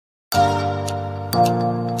Hello,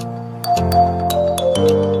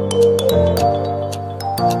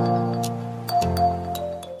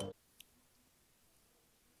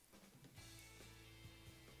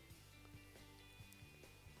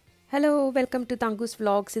 welcome to Thanku's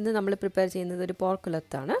vlogs. ഇന്ന് നമ്മൾ prepare ചെയ്യുന്നത് ഒരു പോർക്ക്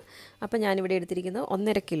കുലത്താണ്. അപ്പം ഞാനിവിടെ എടുത്തിരിക്കുന്നത്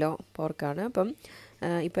 1.5 കിലോ പോർക്കാണ്. അപ്പം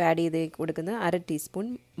ഇപ്പോൾ ആഡ് ചെയ്ത് കൊടുക്കുന്നത് 1/2 ടീസ്പൂൺ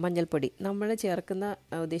മഞ്ഞൾപ്പൊടി. നമ്മൾ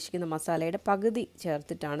ഉദ്ദേശിക്കുന്ന മസാലയുടെ പകുതി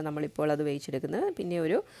ചേർത്തിട്ടാണ് നമ്മളിപ്പോൾ അത് വേവിച്ചെടുക്കുന്നത്. പിന്നെ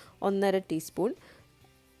ഒരു 1.5 ടീസ്പൂൺ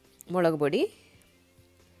മുളക് പൊടി,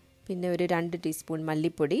 പിന്നെ ഒരു 2 ടീസ്പൂൺ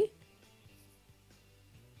മല്ലിപ്പൊടി,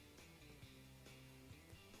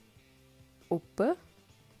 ഉപ്പ്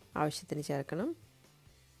ആവശ്യത്തിന് ചേർക്കണം.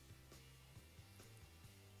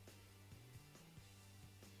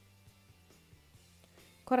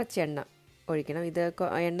 കുറച്ച് എണ്ണ ഒഴിക്കണം. ഇത്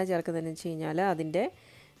എണ്ണ ചേർക്കുന്നതെന്ന് വെച്ച് കഴിഞ്ഞാൽ അതിൻ്റെ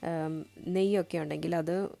നെയ്യൊക്കെ ഉണ്ടെങ്കിൽ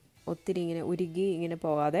അത് ഒത്തിരി ഇങ്ങനെ ഉരുകി ഇങ്ങനെ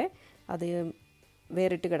പോകാതെ അത്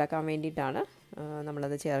വേറിട്ട് കിടക്കാൻ വേണ്ടിയിട്ടാണ്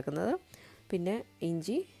നമ്മളത് ചേർക്കുന്നത്. പിന്നെ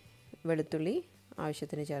ഇഞ്ചി വെളുത്തുള്ളി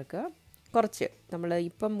ആവശ്യത്തിന് ചേർക്കുക. കുറച്ച്, നമ്മൾ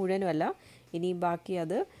ഇപ്പം മുഴുവനുമല്ല, ഇനി ബാക്കി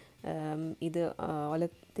അത് ഇത്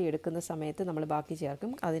ഒലത്തിയെടുക്കുന്ന സമയത്ത് നമ്മൾ ബാക്കി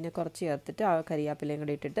ചേർക്കും. അതിനെ കുറച്ച് ചേർത്തിട്ട് ആ കരിയാപ്പിലയും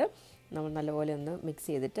കൂടി ഇട്ടിട്ട് നമ്മൾ നല്ലപോലെ ഒന്ന് മിക്സ്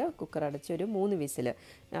ചെയ്തിട്ട് കുക്കർ അടച്ച് ഒരു 3 വിസിൽ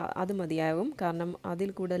അത് മതിയാകും. കാരണം അതിൽ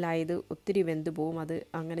കൂടുതലായത് ഒത്തിരി വെന്ത് പോവും. അത്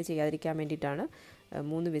അങ്ങനെ ചെയ്യാതിരിക്കാൻ വേണ്ടിയിട്ടാണ്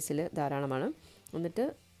 3 വിസിൽ ധാരാളമാണ്. എന്നിട്ട്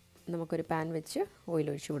നമുക്കൊരു പാൻ വെച്ച് ഓയിൽ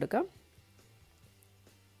ഒഴിച്ച് കൊടുക്കാം.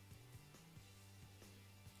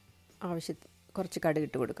 കുറച്ച് കടുക്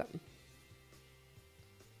ഇട്ട് കൊടുക്കാം.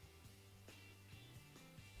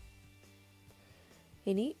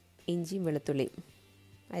 ഇനി ഇഞ്ചിയും വെളുത്തുള്ളിയും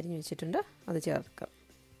അരിഞ്ഞു വെച്ചിട്ടുണ്ട്, അത് ചേർക്കാം.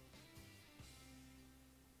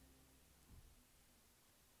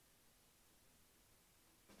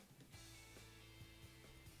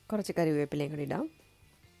 കുറച്ച് കറിവേപ്പിലയും കൂടി ഇടാം.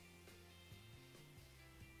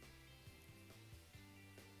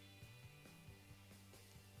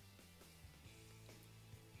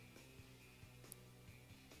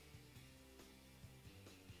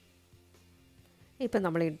 ഇപ്പം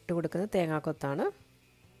നമ്മൾ ഇട്ട് കൊടുക്കുന്നത് തേങ്ങാക്കൊത്താണ്.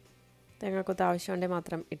 തേങ്ങാക്കൊത്ത് ആവശ്യമുണ്ടെങ്കിൽ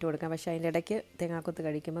മാത്രം ഇട്ട് കൊടുക്കാം. പക്ഷേ അതിൻ്റെ ഇടയ്ക്ക് തേങ്ങാക്കൊത്ത്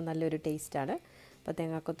കഴിക്കുമ്പോൾ നല്ലൊരു ടേസ്റ്റാണ്. അപ്പോൾ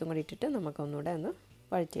തേങ്ങാക്കൊത്തും കൂടി ഇട്ടിട്ട് നമുക്കൊന്നുകൂടെ ഒന്ന്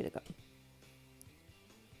വഴറ്റിയെടുക്കാം.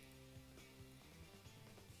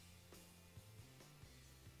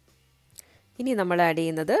 ഇനി നമ്മൾ ആഡ്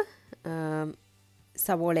ചെയ്യുന്നത്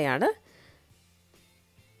സവോളയാണ്.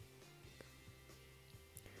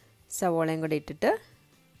 സവോളയും കൂടി ഇട്ടിട്ട്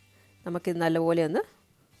നമുക്കിത് നല്ലപോലെ ഒന്ന്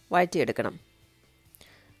വഴറ്റിയെടുക്കണം.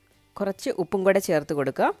 കുറച്ച് ഉപ്പും കൂടെ ചേർത്ത്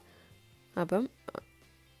കൊടുക്കാം. അപ്പം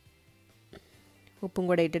ഉപ്പും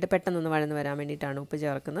കൂടെ ഇട്ടിട്ട് പെട്ടെന്നൊന്ന് വഴന്ന് വരാൻ വേണ്ടിയിട്ടാണ് ഉപ്പ്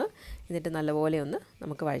ചേർക്കുന്നത്. എന്നിട്ട് നല്ലപോലെ ഒന്ന്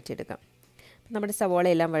നമുക്ക് വഴറ്റിയെടുക്കാം. നമ്മുടെ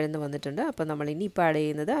സവോളയെല്ലാം വഴന്ന് വന്നിട്ടുണ്ട്. അപ്പോൾ നമ്മൾ ഇനിയിപ്പോൾ ആഡ്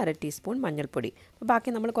ചെയ്യുന്നത് 1/2 ടീസ്പൂൺ മഞ്ഞൾപ്പൊടി. അപ്പോൾ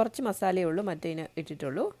ബാക്കി നമ്മൾ കുറച്ച് മസാലയേ ഉള്ളൂ മറ്റേതിന്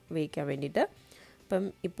ഇട്ടിട്ടുള്ളൂ വേവിക്കാൻ വേണ്ടിയിട്ട്. അപ്പം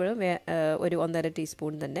ഇപ്പോഴും ഒരു 1.5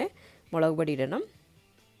 ടീസ്പൂൺ തന്നെ മുളക് പൊടി ഇടണം.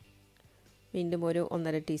 വീണ്ടും ഒരു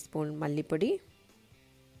 1.5 ടീസ്പൂൺ മല്ലിപ്പൊടി,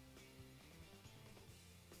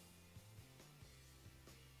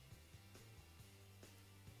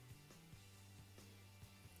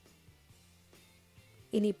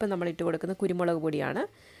 ഇനിയിപ്പം നമ്മൾ ഇട്ട് കൊടുക്കുന്ന കുരുമുളക് പൊടിയാണ്.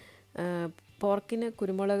 പോർക്കിന്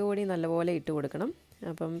കുരുമുളക് പൊടി നല്ലപോലെ ഇട്ട് കൊടുക്കണം.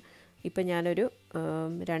 അപ്പം ഇപ്പം ഞാനൊരു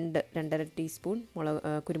 2-2.5 ടീസ്പൂൺ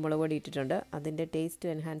കുരുമുളക് പൊടി ഇട്ടിട്ടുണ്ട്. അതിൻ്റെ ടേസ്റ്റ്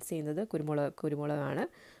എൻഹാൻസ് ചെയ്യുന്നത് കുരുമുളകാണ്.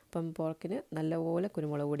 അപ്പം പോർക്കിന് നല്ലപോലെ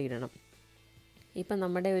കുരുമുളക് പൊടി ഇടണം. ഇപ്പം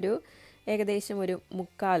നമ്മുടെ ഏകദേശം ഒരു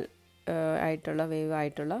 1/4 ആയിട്ടുള്ള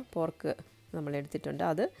വേവായിട്ടുള്ള പോർക്ക് നമ്മൾ എടുത്തിട്ടുണ്ട്.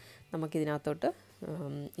 അത് നമുക്കിതിനകത്തോട്ട്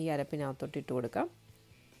ഈ അരപ്പിനകത്തോട്ട് ഇട്ട് കൊടുക്കാം.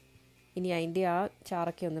 ഇനി അതിൻ്റെ ആ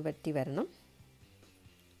ചാറൊക്കെ ഒന്ന് വറ്റി വരണം.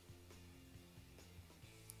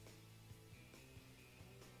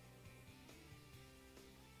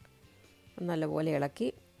 നല്ലപോലെ ഇളക്കി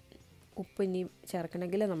ഉപ്പ് ഇനി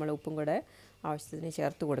ചേർക്കണമെങ്കിൽ നമ്മൾ ഉപ്പും കൂടെ ആവശ്യത്തിന്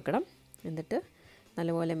ചേർത്ത് കൊടുക്കണം. എന്നിട്ട്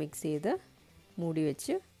നല്ലപോലെ മിക്സ് ചെയ്ത് മൂടി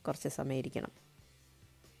വെച്ച് കുറച്ച് സമയം ഇരിക്കണം.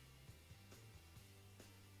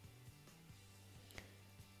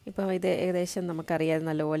 ഇപ്പോൾ ഇത് ഏകദേശം നമുക്കറിയാതെ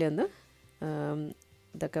നല്ലപോലെ ഒന്ന്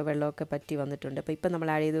ഇതൊക്കെ വെള്ളമൊക്കെ പറ്റി വന്നിട്ടുണ്ട്. അപ്പോൾ ഇപ്പം നമ്മൾ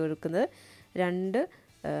ആഡ് ചെയ്ത് കൊടുക്കുന്നത് 2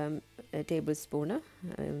 ടേബിൾ സ്പൂണ്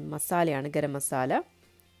മസാലയാണ്, ഗരം മസാല.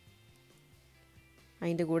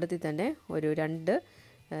 അതിൻ്റെ കൂട്ടത്തിൽ തന്നെ ഒരു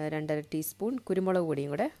 2-2.5 ടീസ്പൂൺ കുരുമുളക്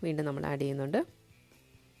പൊടിയും കൂടെ വീണ്ടും നമ്മൾ ആഡ് ചെയ്യുന്നുണ്ട്.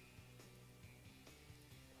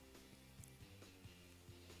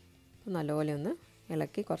 നല്ലപോലെ ഒന്ന്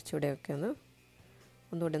ഇളക്കി കുറച്ചുകൂടെയൊക്കെ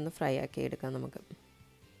ഒന്നുകൂടെ ഒന്ന് ഫ്രൈ ആക്കി എടുക്കാം നമുക്ക്.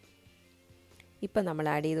 ഇപ്പം നമ്മൾ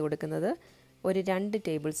ആഡ് ചെയ്ത് കൊടുക്കുന്നത് ഒരു 2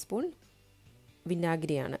 ടേബിൾ സ്പൂൺ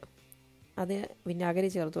വിനാഗിരിയാണ്. അത് വിനാഗിരി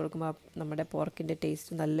ചേർത്ത് കൊടുക്കുമ്പോൾ നമ്മുടെ പോർക്കിൻ്റെ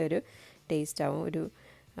ടേസ്റ്റ് നല്ലൊരു ടേസ്റ്റ് ആവും.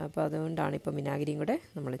 അപ്പോൾ അതുകൊണ്ടാണ് ഇപ്പം വിനാഗിരിയും കൂടെ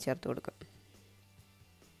നമ്മൾ ചേർത്ത് കൊടുക്കുക.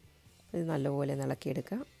 ഇത് നല്ലപോലെ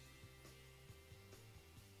ഇളക്കിയെടുക്കുക.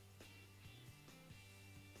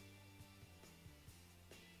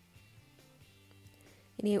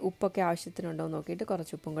 ഇനി ഉപ്പൊക്കെ ആവശ്യത്തിനുണ്ടോ എന്ന് നോക്കിയിട്ട്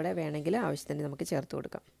കുറച്ച് ഉപ്പും കൂടെ വേണമെങ്കിൽ ആവശ്യത്തിന് നമുക്ക് ചേർത്ത്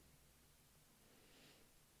കൊടുക്കാം.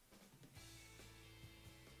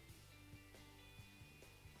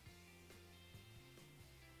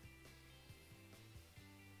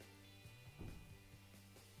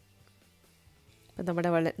 അപ്പോൾ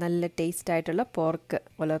നമ്മുടെ നല്ല ടേസ്റ്റ് ആയിട്ടുള്ള പോർക്ക്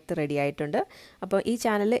ഉലർത്ത് റെഡി ആയിട്ടുണ്ട്. അപ്പോൾ ഈ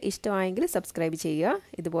ചാനൽ ഇഷ്ടമായെങ്കിൽ സബ്സ്ക്രൈബ് ചെയ്യുക.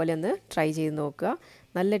 ഇതുപോലെ ഒന്ന് ട്രൈ ചെയ്ത് നോക്കുക.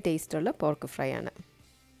 നല്ല ടേസ്റ്റുള്ള പോർക്ക് ഫ്രൈ ആണ്.